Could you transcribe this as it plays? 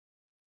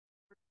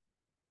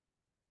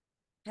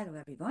Hello,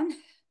 everyone.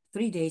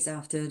 3 days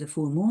after the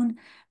full moon,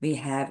 we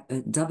have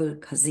a double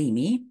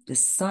Kazimi. The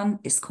Sun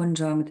is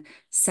conjunct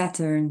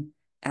Saturn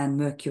and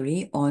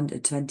Mercury on the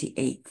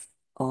 28th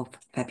of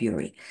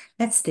February.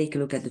 Let's take a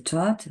look at the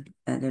chart.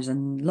 There's a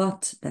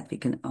lot that we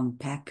can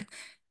unpack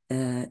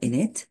in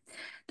it.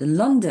 The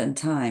London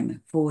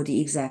time for the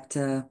exact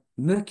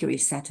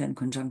Mercury-Saturn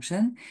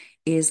conjunction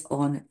is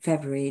on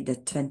February the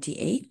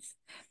 28th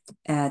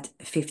at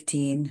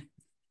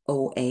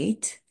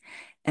 15:08.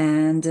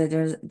 And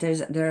there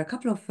are a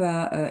couple of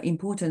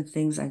important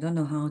things. I don't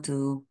know how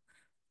to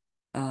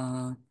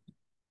uh,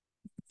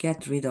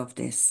 get rid of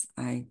this.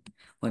 Hold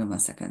on 1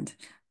 second.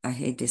 I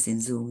hate this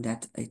in Zoom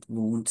that it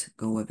won't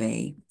go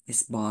away,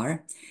 this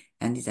bar,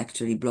 and it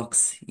actually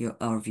blocks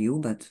our view,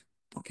 but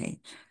okay,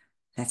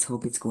 let's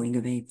hope it's going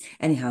away.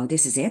 Anyhow,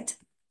 this is it.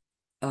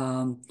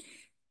 And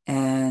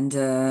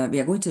we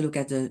are going to look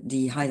at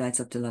the highlights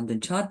of the London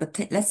chart, but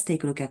let's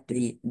take a look at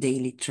the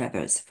daily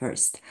travels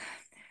first.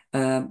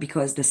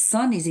 Because the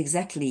sun is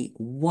exactly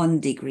 1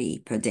 degree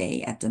per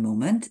day at the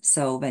moment.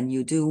 So when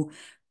you do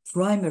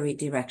primary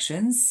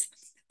directions,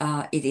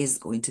 it is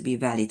going to be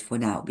valid for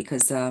now.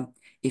 Because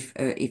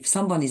if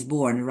someone is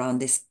born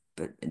around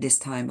this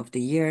time of the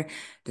year,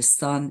 the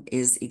sun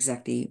is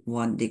exactly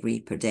 1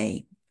 degree per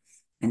day.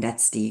 And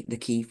that's the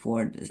key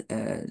for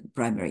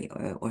primary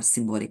or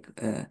symbolic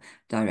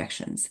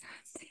directions.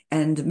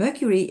 And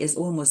Mercury is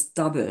almost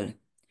double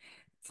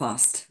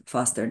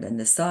faster than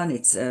the sun.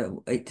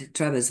 It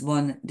travels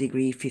 1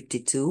 degree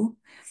 52,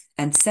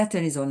 and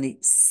Saturn is only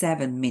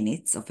 7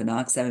 minutes of an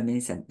arc, 7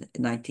 minutes and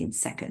 19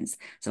 seconds.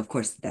 So of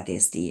course that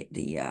is the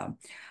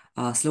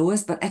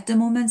slowest, but at the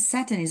moment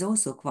Saturn is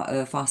also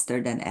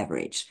faster than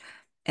average.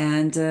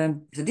 And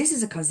so this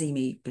is a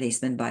Kazimi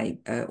placement by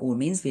all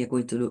means. We are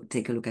going to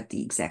take a look at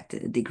the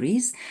exact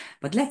degrees,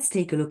 but let's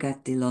take a look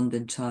at the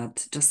London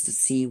chart just to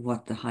see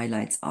what the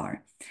highlights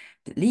are.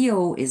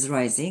 Leo is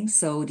rising,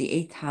 so the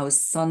 8th house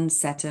Sun,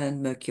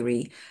 Saturn,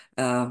 Mercury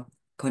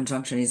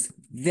conjunction is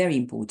very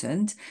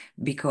important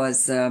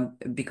because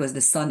the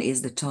Sun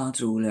is the chart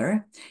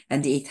ruler,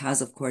 and the 8th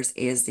house, of course,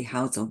 is the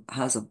house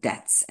of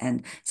deaths,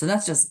 and so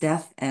not just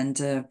death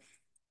and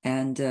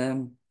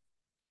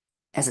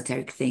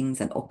esoteric things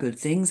and occult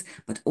things,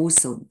 but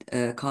also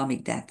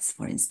karmic debts,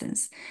 for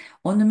instance.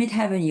 On the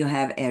midheaven, you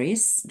have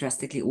Aries,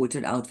 drastically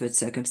altered outward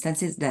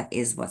circumstances. That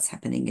is what's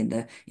happening in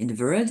the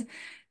world.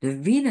 The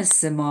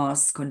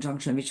Venus-Mars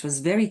conjunction, which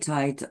was very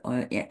tight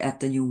at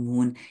the new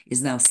moon,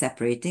 is now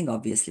separating,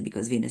 obviously,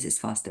 because Venus is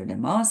faster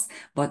than Mars,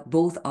 but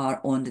both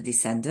are on the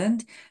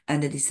descendant,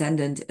 and the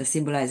descendant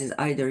symbolizes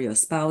either your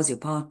spouse, your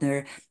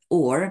partner,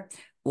 or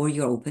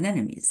your open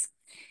enemies.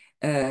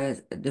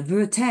 The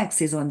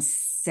vertex is on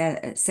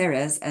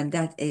Ceres, and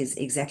that is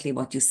exactly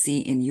what you see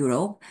in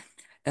Europe.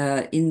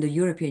 In the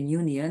European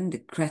Union, the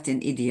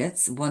cretin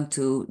idiots want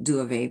to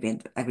do away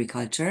with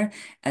agriculture,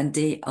 and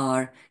they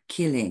are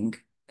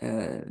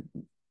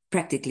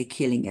practically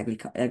killing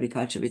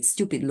agriculture with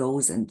stupid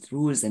laws and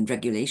rules and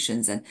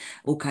regulations and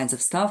all kinds of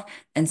stuff.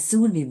 And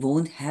soon we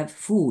won't have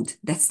food.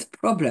 That's the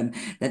problem.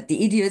 That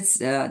the idiots,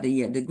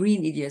 the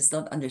green idiots,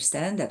 don't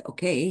understand that.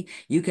 Okay,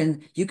 you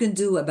can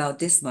do about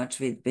this much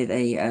with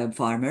a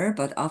farmer,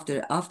 but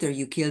after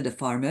you kill the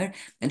farmer,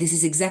 and this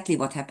is exactly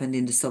what happened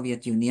in the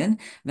Soviet Union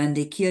when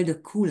they killed the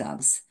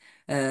kulaks.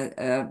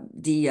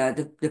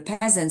 The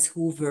peasants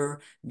who were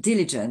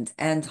diligent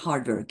and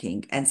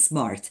hardworking and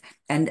smart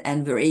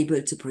and were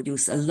able to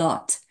produce a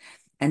lot.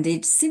 And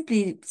they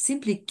simply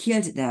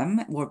killed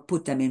them or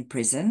put them in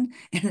prison.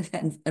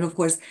 And of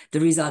course, the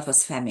result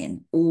was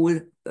famine all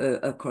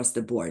across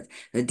the board.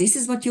 This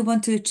is what you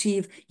want to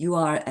achieve. You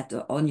are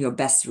on your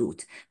best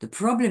route. The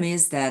problem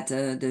is that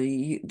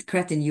the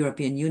Cretan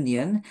European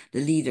Union,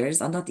 the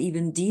leaders, are not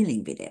even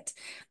dealing with it.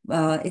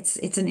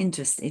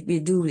 We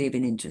do live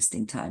in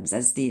interesting times,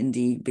 as in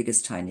the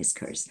biggest Chinese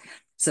curse.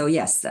 So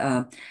yes,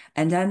 and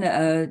then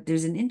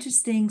there's an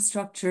interesting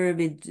structure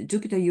with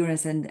Jupiter,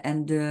 Uranus,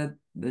 and the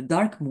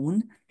dark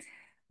moon,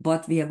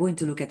 but we are going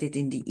to look at it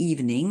in the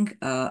evening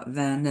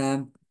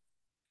when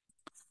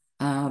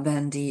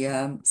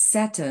the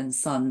Saturn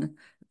Sun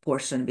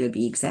portion will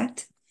be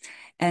exact,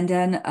 and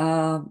then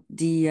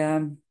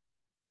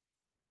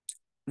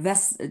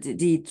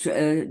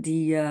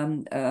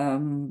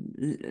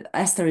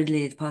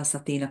asteroid-related pulse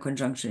Athena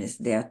conjunction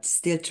they are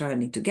still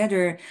traveling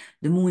together.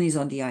 The moon is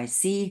on the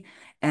IC,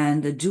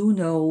 and the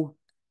Juno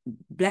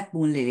Black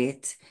Moon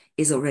Lilith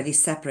is already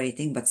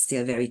separating, but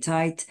still very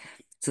tight.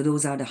 So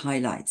those are the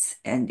highlights.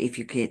 And if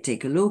you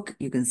take a look,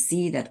 you can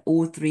see that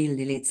all 3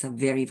 Liliths are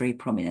very, very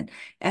prominent.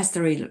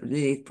 Asteroid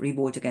Lilith,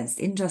 revolt against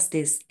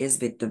injustice, is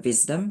with the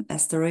wisdom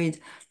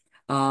asteroid.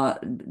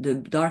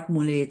 The dark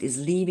moon Lilith is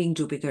leaving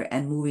Jupiter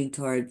and moving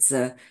towards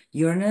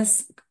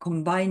Uranus.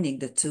 Combining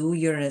the two,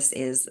 Uranus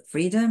is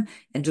freedom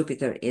and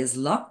Jupiter is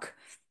luck.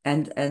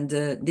 And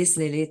this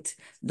Lilith,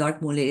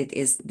 dark moon Lilith,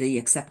 is the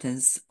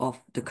acceptance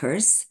of the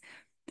curse.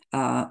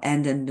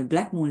 And then the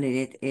black moon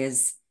Lilith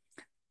is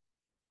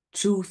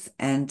truth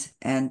and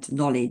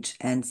knowledge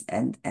and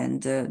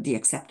the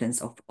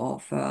acceptance of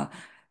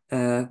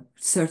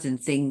certain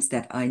things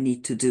that I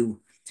need to do.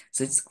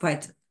 So it's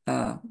quite,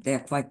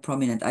 they're quite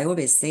prominent. I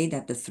always say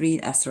that the three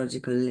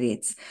astrological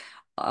lights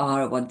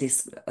are what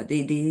this,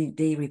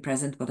 they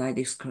represent what I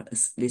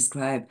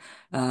describe,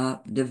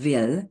 the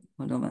will.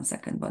 Hold on one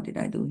second, what did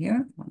I do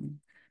here?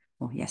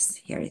 Oh, yes,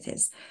 here it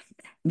is.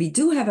 We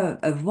do have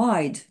a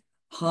wide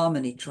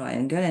harmony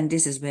triangle, and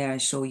this is where I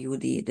show you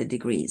the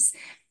degrees.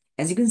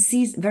 As you can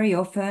see, very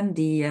often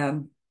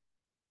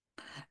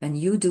when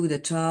you do the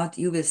chart,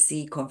 you will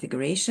see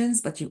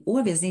configurations, but you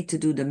always need to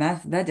do the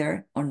math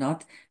whether or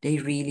not they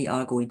really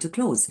are going to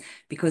close,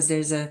 because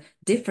there's a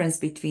difference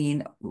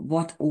between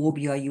what orb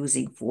you are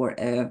using for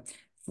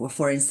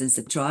instance,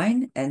 a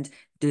trine, and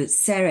the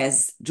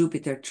Ceres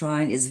Jupiter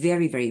trine is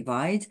very, very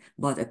wide,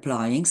 but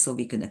applying, so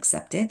we can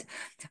accept it.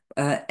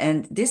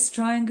 And this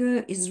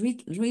triangle is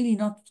really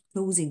not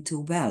closing too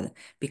well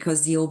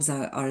because the orbs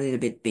are a little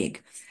bit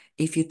big.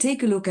 If you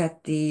take a look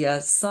at the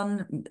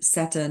Sun,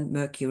 Saturn,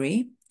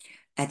 Mercury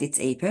at its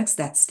apex,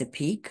 that's the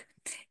peak.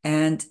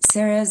 And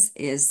Ceres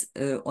is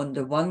on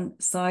the one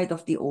side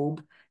of the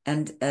orb,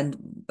 and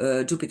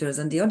Jupiter is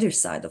on the other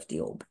side of the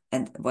orb.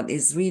 And what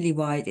is really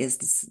wide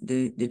is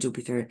the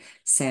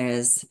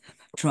Jupiter-Ceres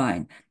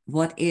trine.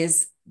 What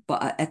is,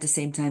 but at the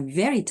same time,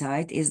 very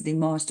tight is the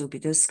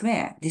Mars-Jupiter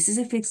square. This is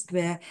a fixed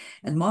square,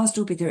 and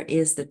Mars-Jupiter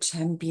is the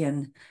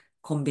champion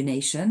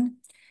combination.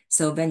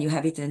 So when you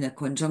have it in a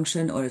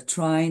conjunction or a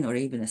trine or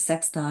even a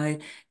sextile,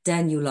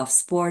 then you love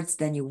sports,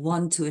 then you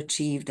want to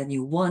achieve, then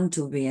you want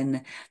to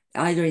win,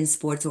 either in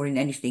sports or in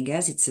anything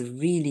else. It's a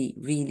really,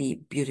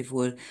 really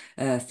beautiful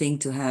thing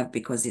to have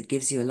because it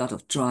gives you a lot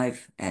of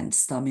drive and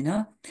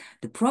stamina.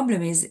 The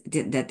problem is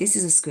that this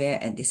is a square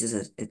and this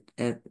is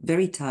a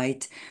very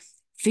tight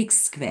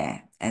fixed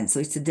square, and so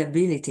it's a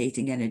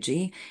debilitating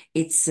energy.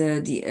 It's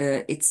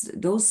it's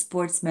those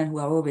sportsmen who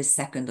are always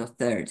second or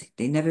third.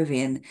 They never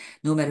win,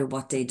 no matter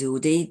what they do.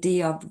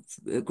 They are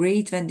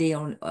great when they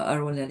are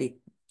already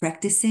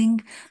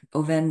practicing,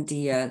 or when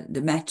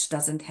the match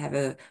doesn't have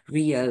a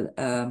real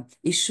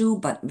issue.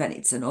 But when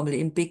it's an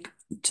Olympic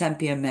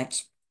champion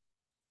match,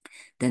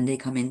 then they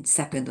come in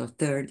second or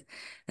third.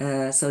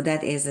 So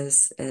that is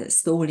a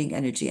stalling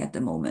energy at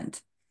the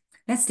moment.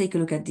 Let's take a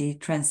look at the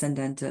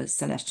transcendental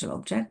celestial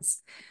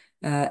objects.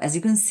 As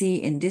you can see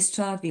in this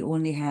chart, we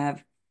only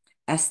have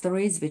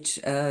asteroids, which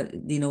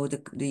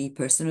denote the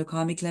personal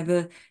karmic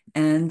level,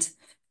 and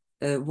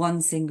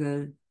one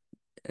single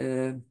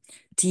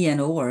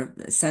TNO or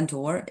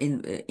centaur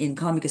in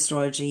karmic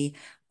astrology.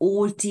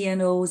 All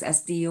TNOs,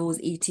 SDOs,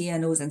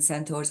 ETNOs, and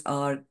centaurs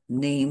are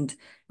named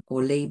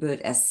or labeled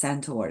as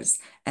centaurs,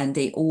 and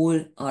they all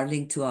are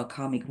linked to our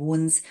karmic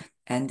wounds,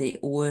 and they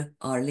all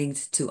are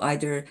linked to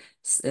either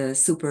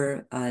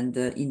super and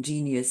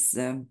ingenious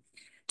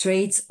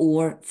traits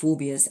or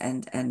phobias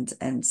and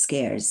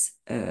scares,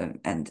 so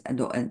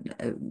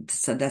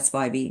that's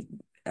why we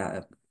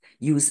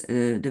use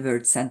the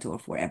word centaur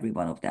for every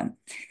one of them.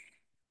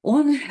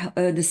 On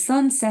the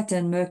Sun,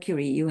 Saturn,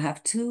 Mercury, you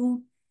have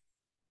two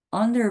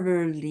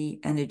underworldly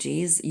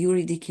energies.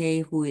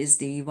 Eurydice, who is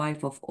the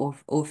wife of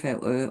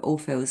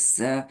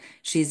Orpheus,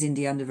 she's in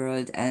the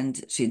underworld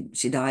and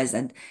she dies,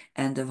 and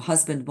the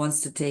husband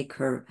wants to take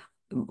her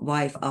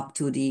wife up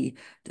to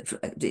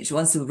she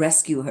wants to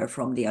rescue her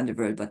from the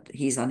underworld, but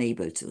he's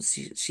unable to.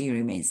 She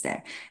remains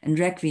there. And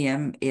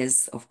Requiem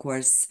is, of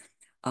course,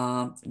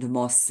 the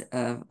most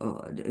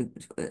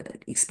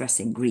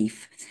expressing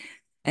grief.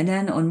 And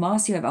then on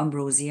Mars, you have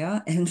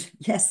ambrosia. And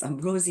yes,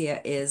 ambrosia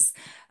is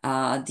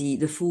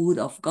the food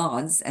of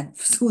gods. And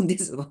soon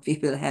this is what we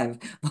will have,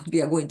 what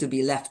we are going to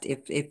be left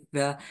if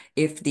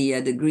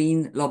the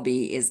green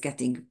lobby is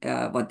getting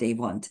what they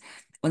want.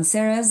 On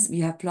Ceres,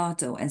 you have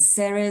Plato, and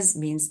Ceres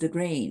means the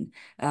grain,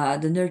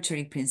 the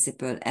nurturing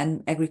principle,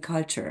 and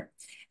agriculture.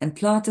 And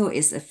Plato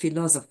is a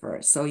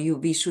philosopher, so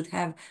we should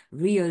have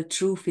real,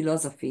 true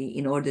philosophy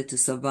in order to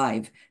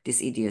survive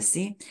this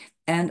idiocy.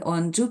 And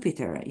on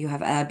Jupiter, you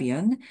have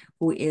Albion,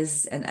 who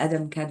is an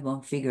Adam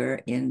Kadmon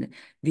figure in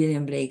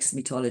William Blake's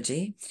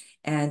mythology.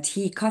 And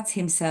he cuts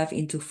himself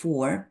into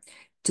four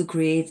to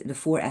create the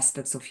four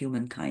aspects of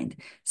humankind.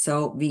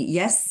 So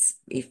yes,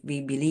 if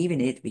we believe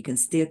in it, we can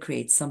still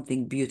create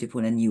something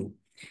beautiful and new.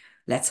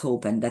 Let's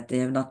hope, and that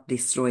they're not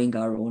destroying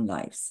our own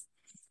lives.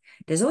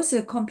 There's also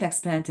a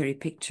complex planetary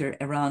picture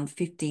around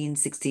 15,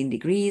 16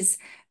 degrees.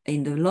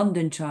 In the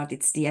London chart,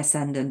 it's the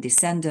ascendant,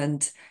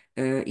 descendant.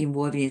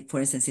 Involving,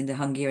 for instance, in the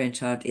Hungarian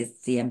chart,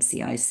 it's the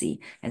MCIC.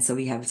 And so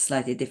we have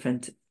slightly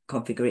different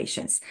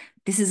configurations.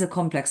 This is a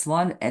complex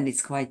one, and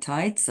it's quite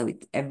tight. So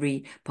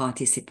every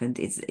participant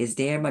is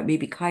there.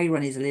 Maybe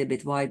Chiron is a little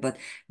bit wide, but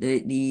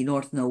the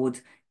North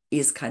Node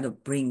is kind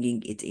of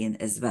bringing it in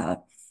as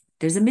well.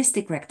 There's a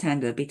mystic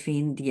rectangle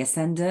between the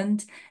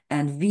ascendant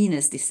and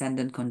Venus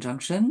descendant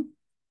conjunction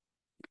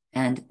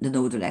and the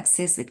nodal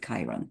axis with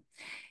Chiron.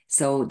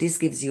 So this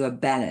gives you a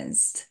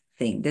balanced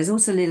thing. There's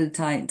also a little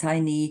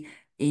tiny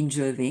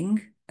angel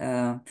wing.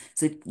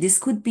 So this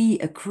could be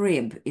a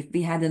crib if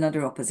we had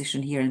another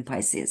opposition here in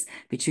Pisces,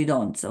 which we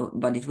don't. So,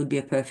 but it would be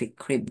a perfect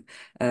crib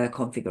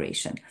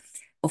configuration.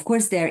 Of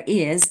course, there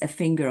is a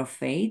finger of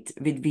fate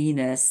with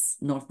Venus,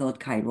 North Node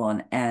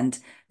Chiron, and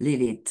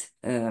Lilith,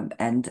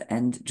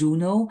 and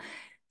Juno.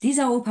 These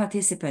are all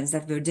participants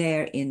that were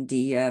there in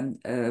the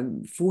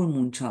full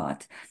moon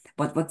chart.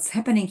 But what's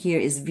happening here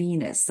is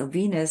Venus. So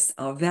Venus,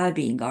 our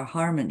well-being, our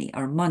harmony,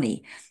 our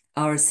money,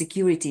 our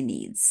security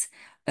needs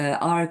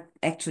are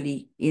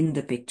actually in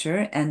the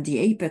picture. And the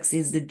apex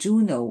is the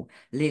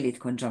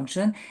Juno-Lilith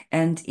conjunction.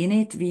 And in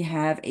it, we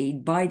have a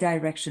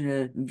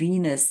bidirectional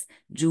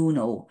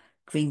Venus-Juno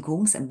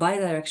quincunx, and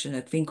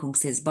bidirectional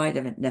quincunxes, by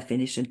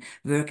definition,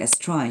 work as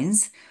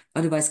trines.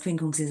 Otherwise,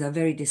 quincunxes are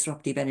very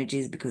disruptive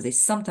energies because they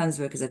sometimes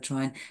work as a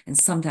trine and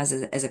sometimes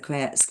as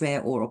a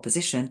square or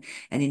opposition.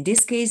 And in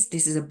this case,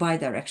 this is a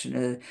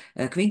bidirectional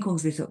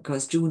quincunx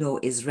because Juno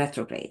is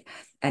retrograde.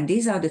 And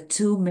these are the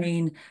two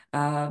main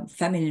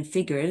feminine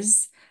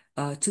figures,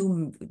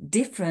 two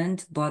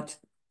different but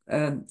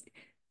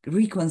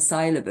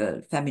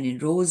reconcilable feminine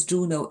roles.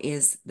 Juno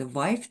is the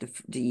wife,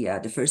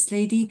 the first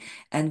lady,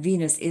 and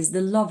Venus is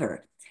the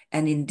lover.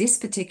 And in this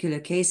particular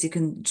case, you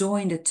can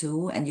join the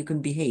two and you can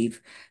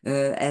behave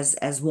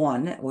as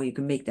one, or you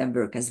can make them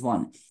work as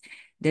one.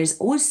 There's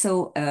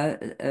also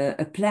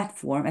a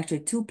platform, actually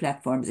two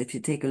platforms, if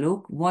you take a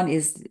look. One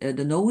is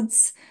the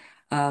nodes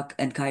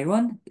and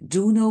Chiron,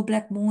 Juno,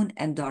 Black Moon,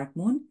 and Dark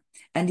Moon.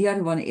 And the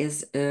other one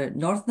is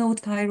North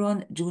Node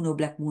Chiron, Juno,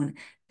 Black Moon,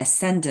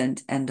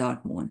 Ascendant, and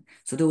Dark Moon.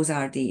 So those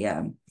are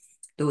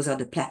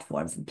the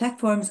platforms. And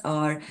platforms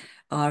are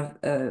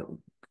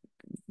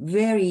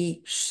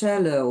very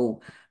shallow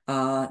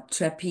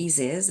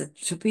trapezes. A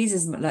trapeze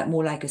is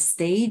more like a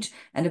stage,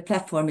 and a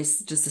platform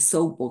is just a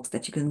soapbox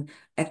that you can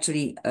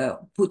actually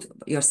put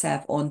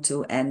yourself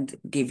onto and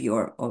give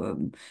your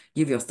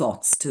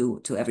thoughts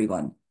to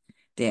everyone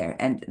there.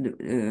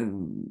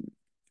 And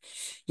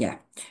yeah,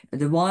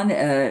 the one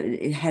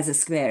it has a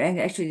square, and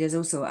actually there's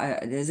also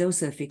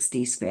a fixed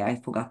D square. I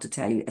forgot to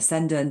tell you: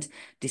 ascendant,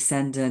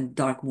 descendant,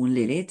 dark moon,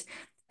 Lilith.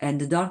 And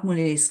the dark moon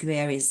Lilith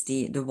square is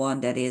the one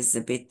that is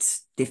a bit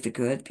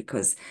difficult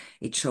because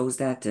it shows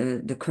that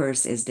the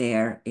curse is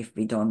there if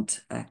we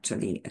don't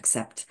actually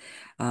accept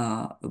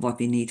what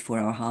we need for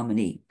our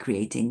harmony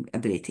creating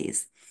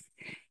abilities.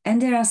 And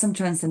there are some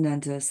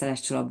transcendental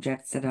celestial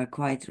objects that are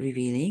quite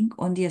revealing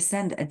on the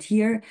ascent. And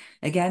here,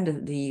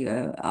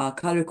 again, our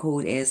color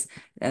code is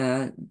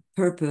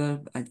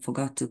purple. I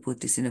forgot to put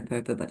this in a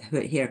purple, but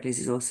Heracles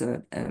is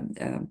also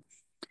an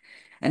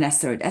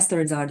asteroid.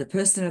 Asteroids are the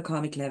personal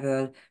karmic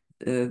level.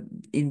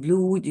 In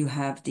blue, you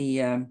have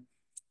the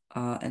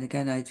and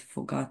again, I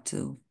forgot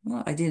to,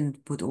 well, I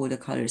didn't put all the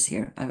colors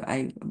here.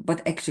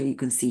 But actually you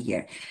can see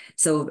here.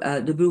 So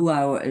the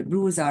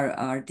blues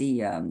are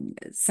the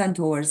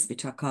centaurs,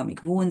 which are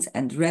karmic wounds,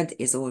 and red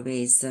is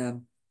always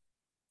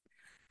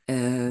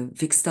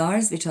fixed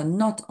stars, which are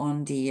not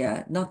on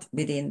the not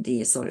within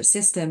the solar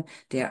system.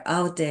 They are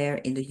out there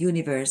in the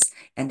universe,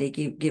 and they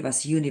give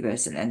us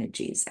universal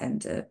energies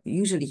and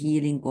usually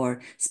healing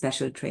or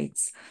special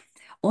traits.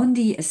 On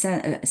the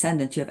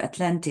ascendant, you have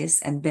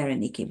Atlantis and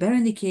Berenike.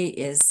 Berenike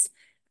is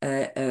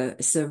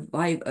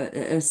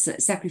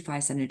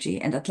sacrifice energy,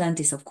 and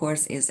Atlantis, of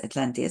course, is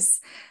Atlantis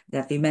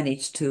that we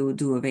managed to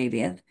do away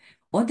with.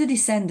 On the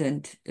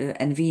descendant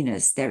and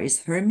Venus, there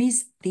is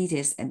Hermes,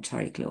 Thetis, and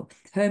Chariklo.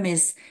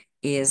 Hermes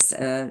is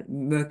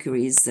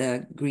Mercury's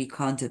Greek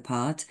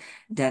counterpart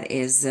that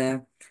is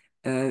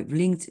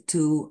linked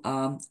to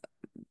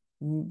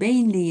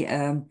mainly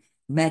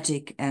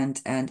magic and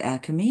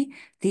alchemy.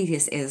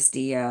 Thetis is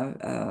the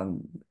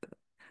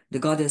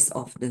goddess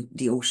of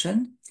the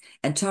ocean.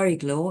 And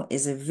Chariklo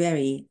is a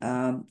very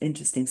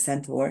interesting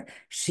centaur.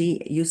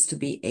 She used to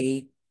be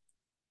a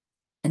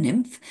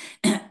nymph,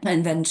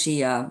 and when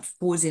she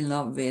falls in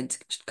love with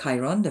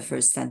Chiron, the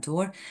first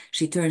centaur,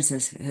 she turns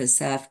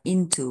herself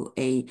into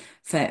a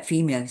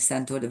female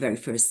centaur, the very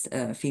first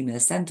female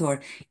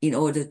centaur, in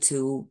order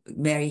to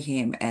marry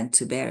him and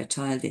to bear a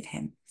child with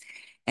him.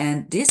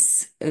 And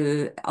this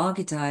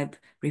archetype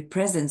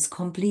represents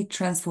complete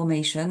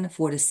transformation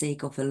for the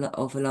sake of a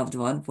loved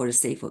one, for the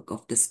sake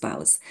of the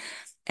spouse.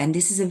 And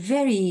this is a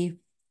very,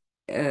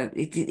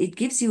 it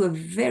gives you a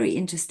very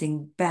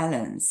interesting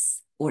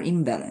balance or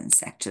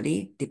imbalance,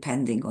 actually,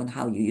 depending on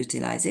how you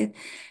utilize it.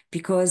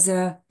 Because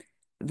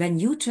when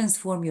you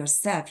transform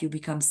yourself, you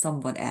become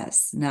someone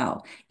else.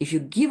 Now, if you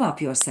give up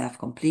yourself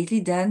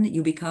completely, then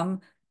you become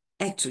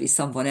actually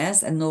someone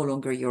else and no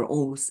longer your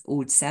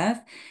old self.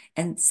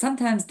 And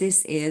sometimes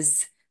this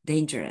is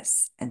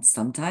dangerous, and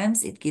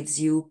sometimes it gives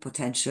you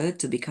potential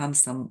to become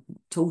some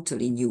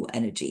totally new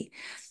energy.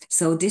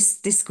 So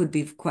this could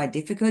be quite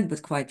difficult,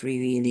 but quite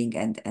revealing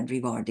and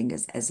rewarding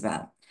as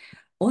well.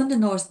 On the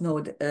North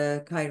Node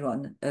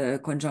Chiron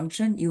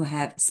conjunction, you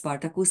have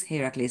Spartacus,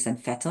 Heracles,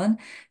 and Phaeton,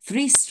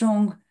 three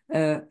strong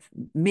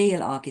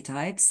male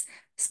archetypes.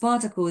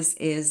 Spartacus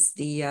is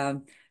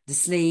the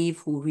slave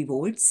who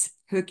revolts.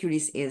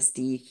 Hercules is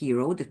the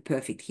hero, the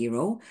perfect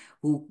hero,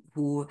 who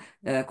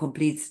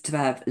completes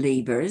 12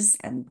 labors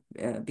and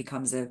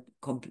becomes a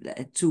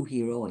true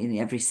hero in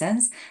every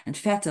sense. And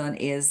Phaeton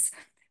is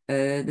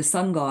the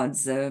sun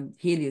god's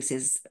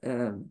Helios's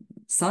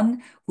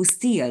son, who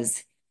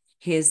steals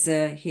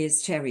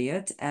his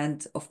chariot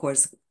and of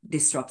course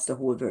disrupts the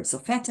whole world. So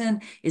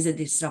Saturn is a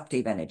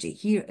disruptive energy.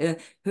 Here,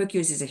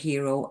 Hercules is a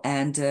hero,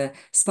 and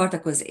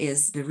Spartacus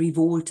is the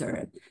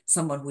revolter,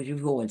 someone who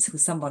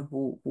revolts, someone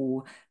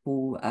who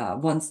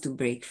wants to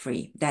break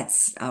free.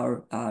 That's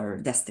our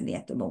destiny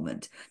at the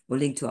moment, or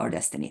linked to our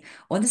destiny.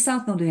 On the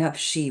south node, we have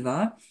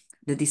Shiva,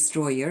 the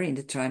destroyer in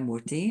the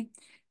Trimurti.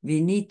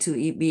 We need to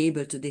be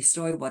able to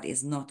destroy what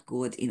is not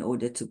good in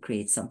order to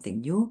create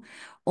something new.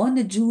 On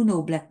the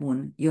Juno black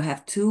moon, you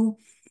have two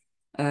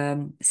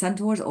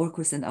centaurs,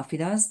 Orcus and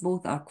Aphidas.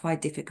 Both are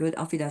quite difficult.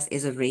 Aphidas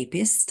is a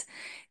rapist,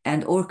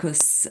 and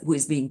Orcus, who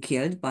is being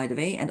killed, by the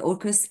way, and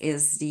Orcus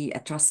is the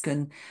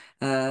Etruscan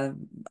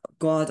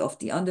god of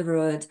the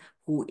underworld,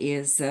 who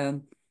is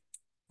the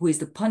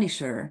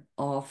punisher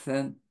of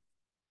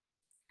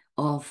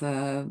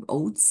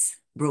oaths,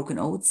 broken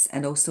oaths,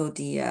 and also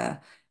the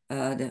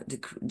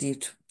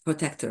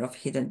protector of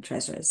hidden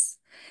treasures.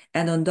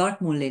 And on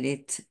dark moon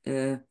Lilith,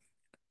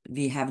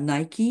 we have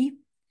Nike,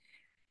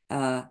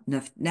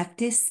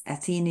 Nephthys,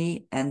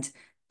 Athene, and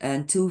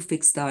two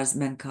fixed stars,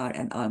 Menkar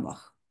and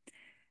Almach.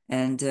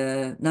 And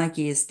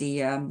Nike is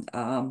the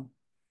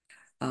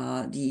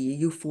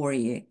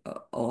euphoria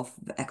of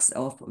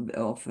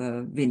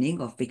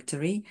winning, of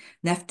victory.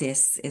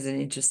 Nephthys is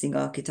an interesting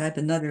archetype,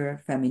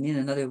 another feminine,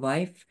 another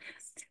wife.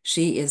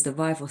 She is the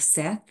wife of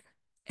Seth,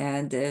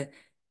 and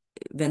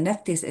when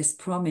Nephthys is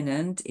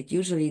prominent, it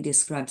usually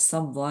describes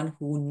someone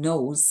who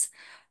knows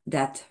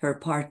that her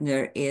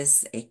partner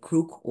is a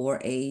crook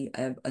or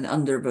an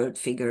underworld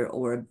figure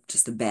or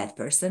just a bad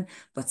person,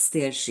 but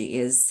still she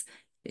is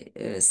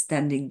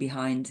standing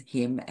behind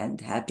him and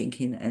helping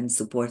him and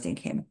supporting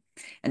him.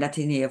 And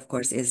Athene, of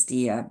course, is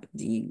the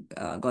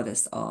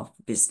goddess of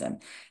wisdom.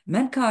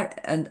 Menkar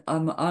and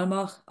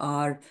Almach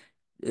are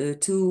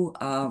two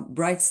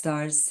bright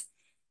stars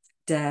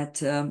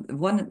that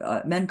one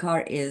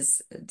Menkar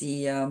is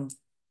the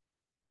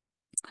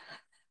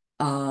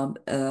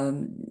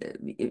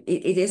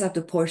it is at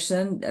the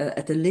portion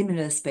at the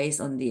liminal space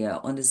on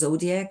the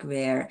zodiac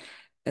where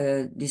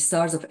the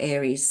stars of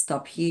Aries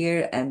stop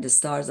here and the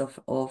stars of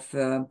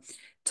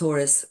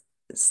Taurus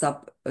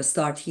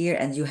start here,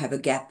 and you have a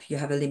gap, you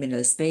have a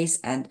liminal space,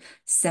 and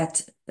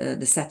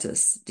the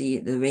Cetus,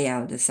 the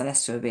veil, the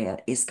celestial veil,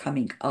 is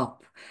coming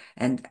up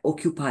and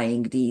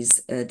occupying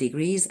these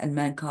degrees, and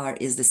Menkar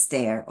is the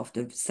stair of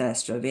the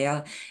celestial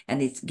veil,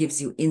 and it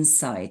gives you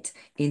insight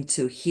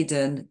into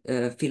hidden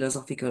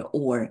philosophical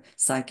or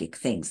psychic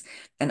things.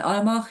 And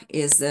Almach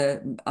is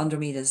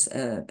Andromeda's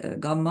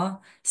gamma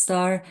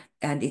star,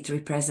 and it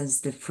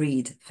represents the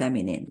freed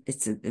feminine.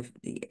 It's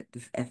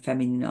a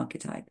feminine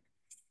archetype.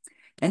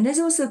 And there's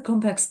also a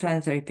complex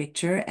planetary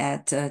picture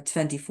at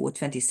 24,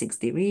 26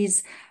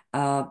 degrees.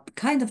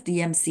 Kind of the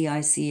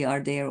MCIC are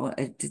there.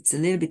 It's a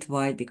little bit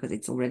wide because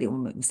it's already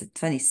almost at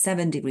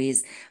 27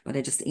 degrees, but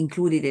I just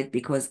included it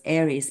because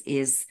Aries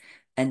is,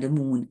 and the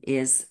moon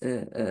is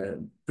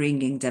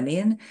bringing them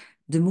in.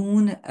 The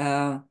moon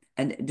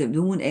and the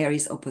moon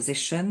Aries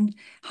opposition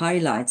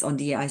highlights on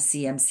the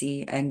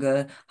ICMC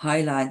angle,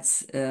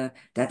 highlights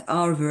that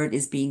our world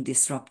is being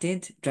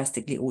disrupted,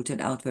 drastically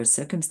altered outward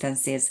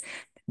circumstances.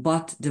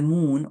 But the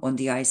moon on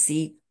the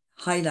IC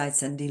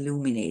highlights and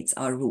illuminates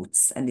our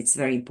roots, and it's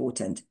very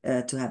important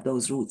to have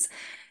those roots.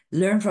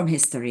 Learn from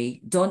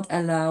history. Don't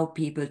allow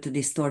people to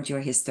distort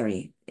your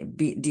history.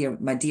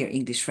 My dear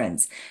English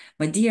friends.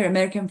 My dear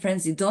American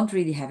friends, you don't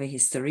really have a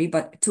history,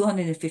 but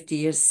 250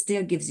 years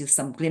still gives you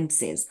some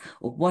glimpses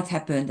of what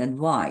happened and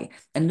why,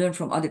 and learn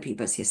from other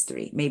people's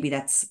history. Maybe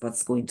that's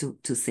what's going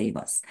to save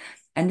us.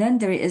 And then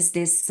there is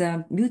this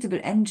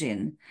mutable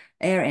engine,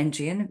 air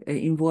engine,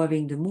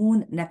 involving the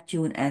moon,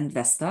 Neptune, and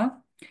Vesta.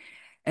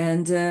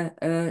 And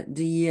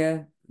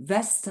the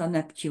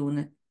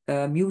Vesta-Neptune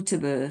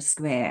mutable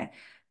square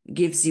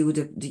gives you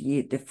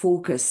the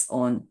focus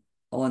on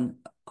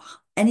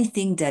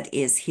anything that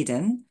is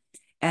hidden,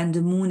 and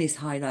the moon is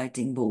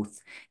highlighting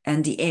both.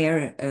 And the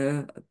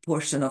air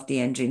portion of the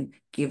engine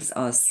gives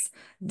us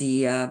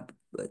the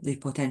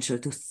potential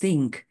to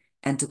think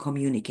and to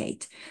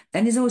communicate.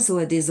 Then there's also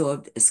a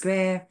dissolved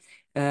square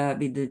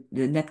with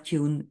the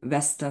Neptune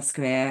Vesta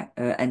square,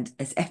 and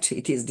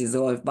it is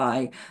dissolved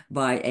by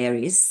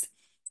Aries,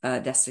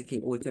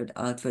 drastically altered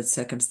outward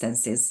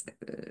circumstances,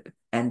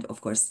 and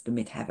of course the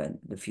midheaven,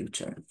 the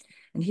future.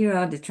 And here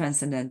are the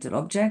transcendental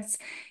objects.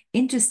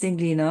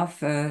 Interestingly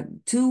enough,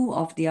 two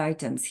of the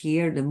items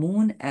here, the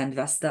moon and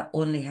Vesta,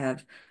 only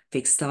have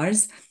fixed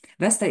stars.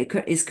 Vesta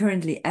is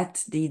currently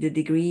at the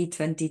degree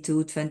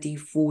 22,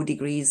 24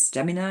 degrees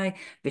Gemini,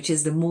 which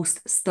is the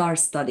most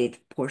star-studded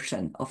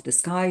portion of the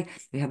sky.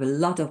 We have a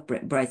lot of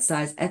bright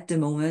stars at the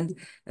moment.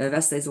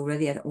 Vesta is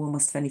already at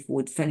almost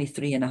 24,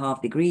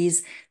 23.5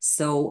 degrees.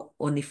 So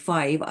only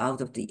 5 out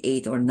of the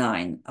 8 or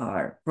 9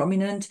 are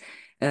prominent.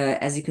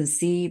 As you can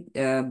see,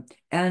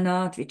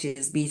 Elnat, which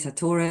is Beta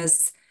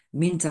Taurus,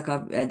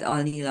 Mintaka and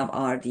Al-Nilam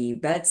are the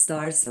bad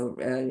stars, so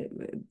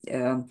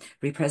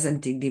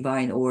representing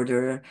divine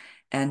order,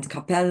 And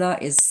Capella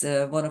is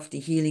one of the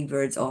healing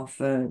words of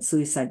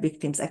suicide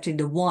victims, actually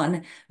the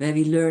one where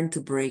we learn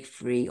to break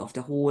free of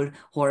the whole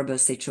horrible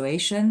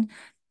situation.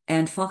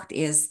 And Fact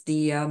is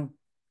the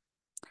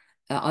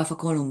Alpha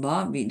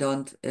Columba.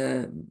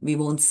 We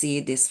won't see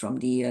this from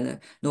the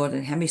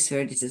northern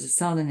hemisphere. This is a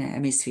southern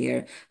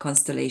hemisphere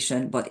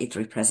constellation, but it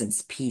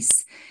represents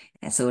peace.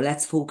 And so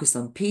let's focus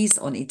on peace,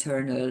 on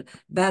eternal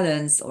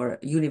balance or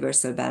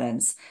universal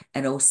balance,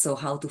 and also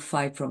how to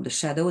fight from the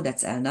shadow.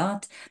 That's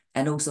Elnat,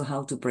 and also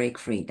how to break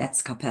free.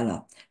 That's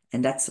Capella.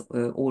 And that's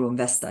all on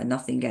Vesta and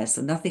nothing else.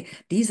 So nothing.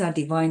 These are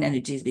divine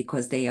energies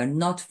because they are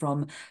not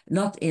from,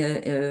 not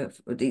the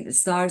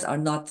stars are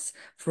not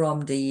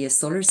from the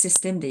solar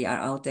system. They are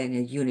out there in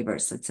the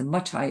universe. So it's a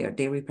much higher.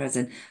 They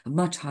represent a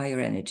much higher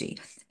energy.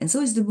 And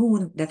so is the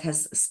moon that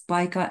has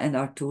Spica and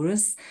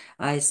Arcturus.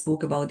 I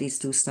spoke about these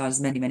two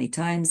stars many, many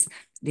times.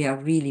 They are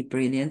really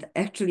brilliant.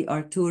 Actually,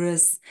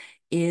 Arcturus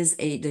is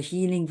the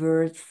healing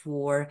word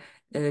for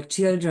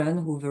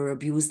children who were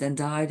abused and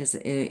died as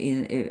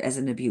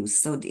an abuse.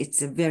 So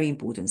it's a very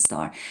important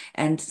star.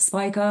 And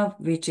Spica,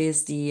 which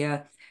is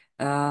the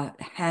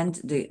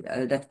hand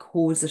that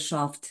holds the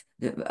shaft,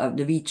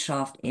 the wheat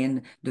shaft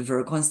in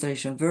the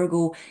constellation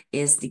Virgo,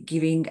 is the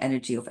giving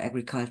energy of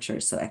agriculture.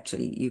 So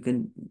actually, you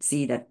can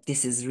see that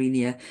this is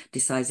really a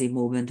decisive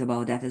moment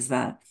about that as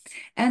well.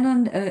 And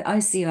on I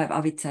see I have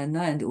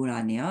Avicenna and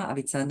Urania.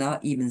 Avicenna,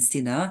 even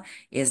Sina,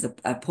 is a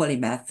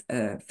polymath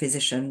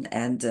physician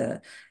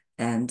and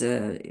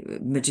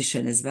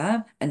magician as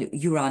well. And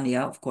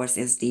Urania, of course,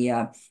 is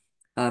the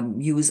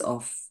use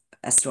of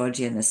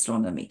astrology and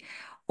astronomy.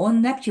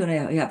 On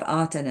Neptune, you have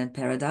Aten and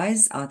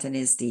Paradise. Aten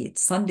is the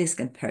sun disk,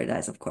 and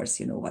Paradise, of course,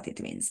 you know what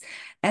it means.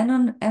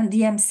 And on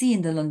the MC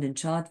in the London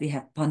chart, we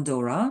have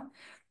Pandora,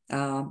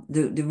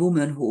 the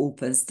woman who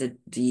opens the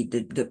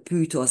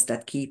Plutos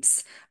that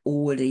keeps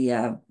all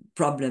the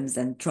problems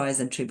and trials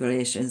and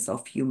tribulations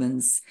of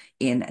humans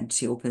in, and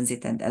she opens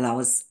it and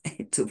allows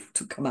it to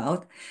come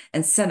out.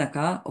 And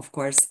Seneca, of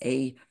course,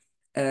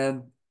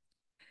 um,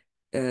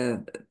 a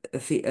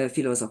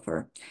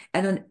philosopher.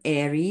 And on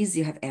Aries,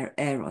 you have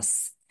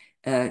Eros.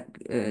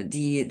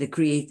 The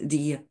create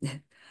the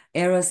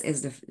Eros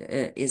is the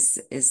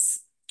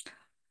is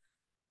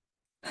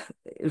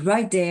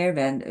right there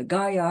when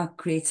Gaia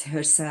creates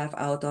herself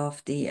out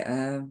of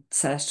the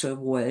celestial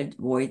void,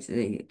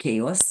 the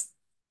chaos.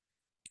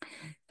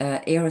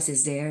 Eros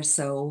is there,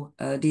 so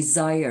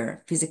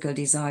desire, physical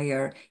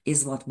desire,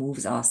 is what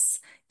moves us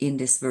in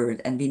this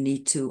world, and we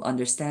need to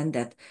understand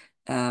that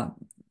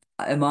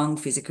among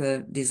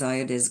physical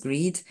desire, there's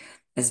greed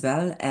as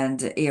well,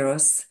 and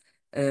Eros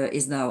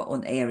is now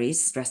on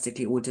Aries,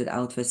 drastically altered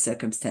outward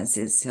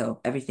circumstances,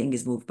 so everything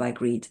is moved by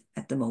greed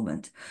at the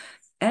moment.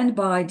 And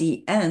by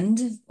the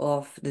end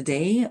of the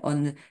day,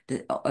 on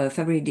the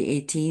February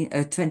the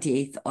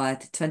 28th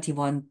at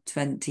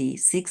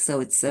 21:26, so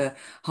it's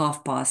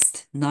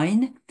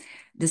 9:30,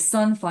 the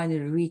sun finally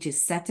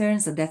reaches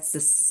Saturn. So that's the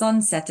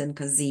Sun-Saturn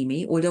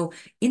Kazimi. Although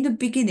in the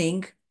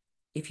beginning,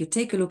 if you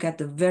take a look at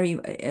the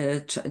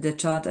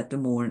chart at the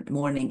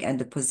morning and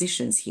the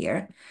positions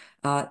here,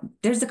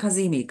 there's the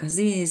Kazimi.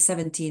 Kazimi is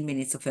 17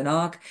 minutes of an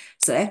arc.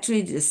 So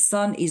actually the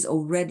sun is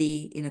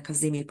already in a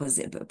Kazimi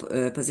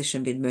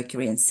position with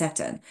Mercury and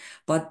Saturn.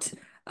 But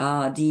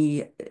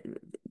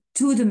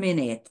to the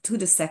minute, to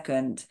the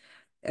second,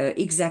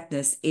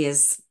 exactness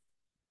is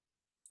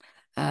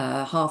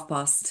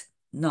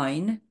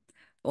 9:30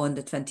 on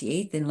the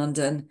 28th in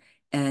London.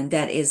 And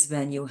that is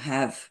when you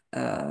have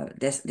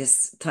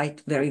this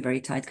tight, very,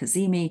 very tight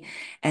Kazimi.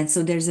 And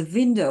so there's a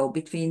window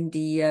between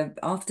the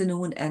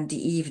afternoon and the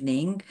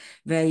evening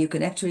where you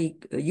can actually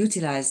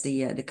utilize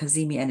the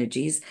Kazimi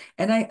energies.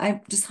 And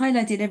I just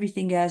highlighted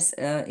everything else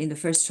in the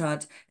first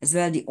chart as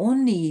well. The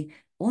only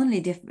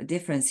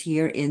difference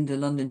here in the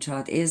London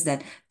chart is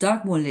that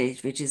dark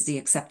moonlight, which is the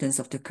acceptance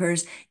of the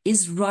curse,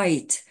 is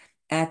right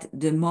at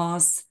the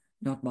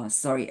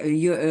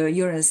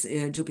Uranus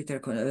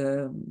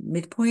Jupiter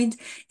midpoint,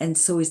 and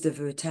so is the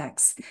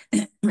vertex.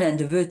 And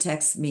the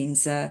vertex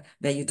means where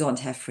you don't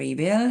have free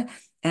will.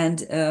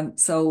 And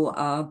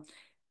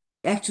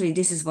actually,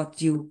 this is what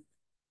you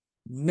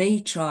may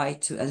try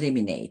to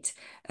eliminate,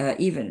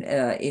 even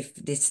if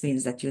this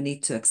means that you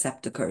need to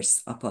accept the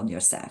curse upon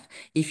yourself.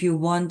 If you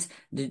want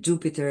the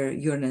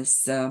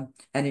Jupiter-Uranus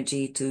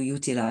energy to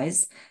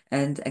utilize,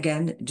 and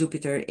again,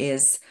 Jupiter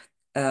is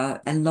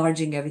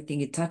enlarging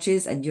everything it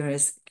touches, and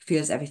Uranus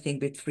fills everything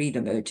with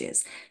freedom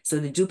urges. So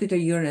the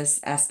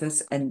Jupiter-Uranus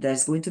aspects, and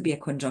there's going to be a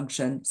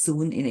conjunction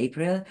soon in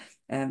April,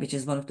 which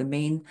is one of the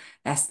main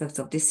aspects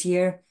of this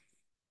year.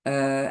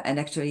 And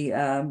actually,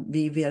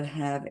 we will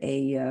have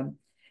an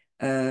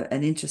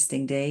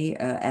interesting day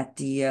at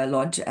the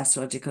lodge,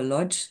 astrological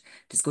lodge.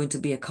 There's going to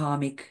be a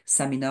karmic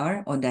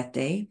seminar on that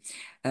day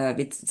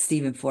with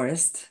Stephen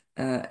Forrest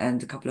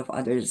and a couple of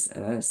others.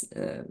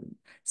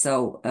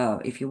 So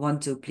if you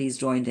want to, please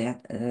join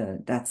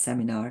that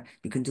seminar.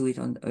 You can do it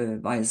on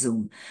via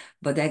Zoom.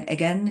 But then,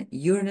 again,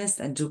 Uranus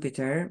and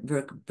Jupiter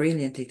work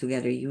brilliantly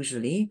together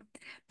usually,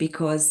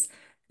 because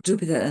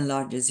Jupiter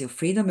enlarges your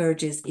freedom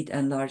urges, it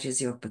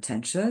enlarges your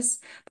potentials.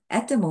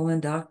 At the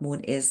moment, dark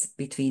moon is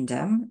between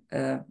them,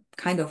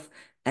 kind of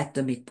at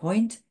the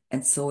midpoint,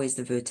 and so is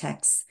the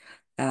vertex,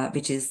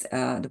 which is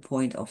the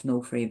point of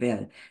no free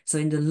will. So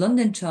in the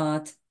London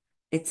chart,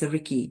 it's a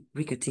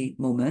rickety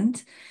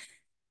moment.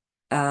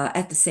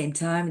 At the same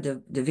time,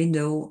 the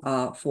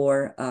window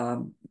for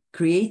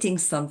creating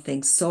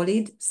something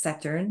solid,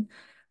 Saturn,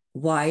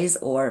 wise,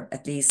 or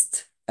at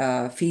least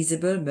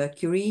feasible,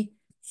 Mercury,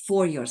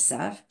 for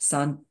yourself,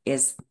 Sun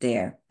is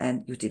there,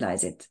 and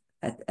utilize it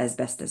as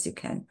best as you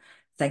can.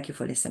 Thank you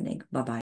for listening. Bye-bye.